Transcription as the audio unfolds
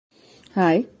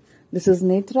Hi, this is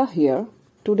Netra here.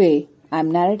 Today I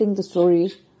am narrating the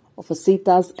story of a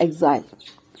Sita's exile.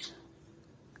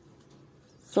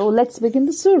 So let's begin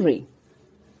the story.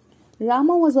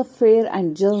 Rama was a fair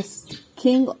and just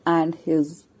king, and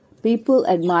his people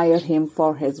admired him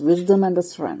for his wisdom and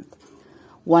strength.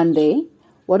 One day,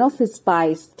 one of his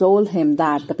spies told him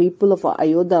that the people of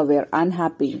Ayodhya were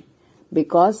unhappy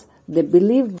because they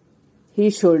believed he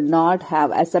should not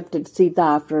have accepted Sita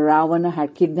after Ravana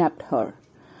had kidnapped her.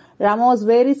 Rama was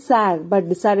very sad but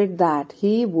decided that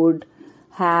he would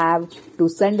have to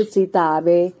send Sita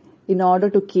away in order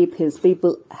to keep his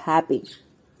people happy.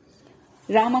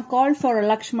 Rama called for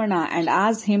Lakshmana and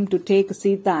asked him to take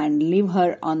Sita and leave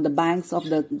her on the banks of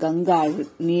the Ganga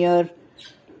near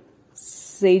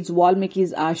sage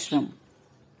Valmiki's ashram.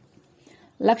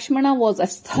 Lakshmana was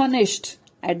astonished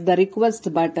at the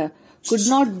request but could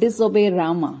not disobey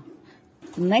Rama.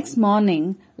 Next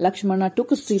morning, Lakshmana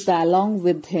took Sita along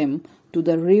with him to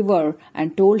the river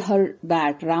and told her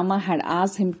that Rama had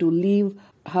asked him to leave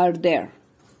her there.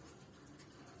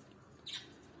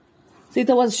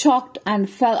 Sita was shocked and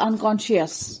fell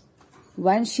unconscious.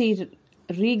 When she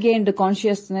regained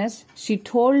consciousness, she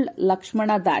told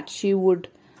Lakshmana that she would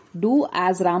do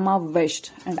as Rama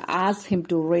wished and asked him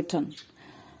to return.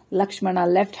 Lakshmana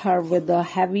left her with a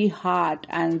heavy heart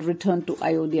and returned to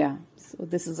Ayodhya. So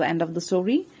this is the end of the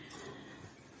story.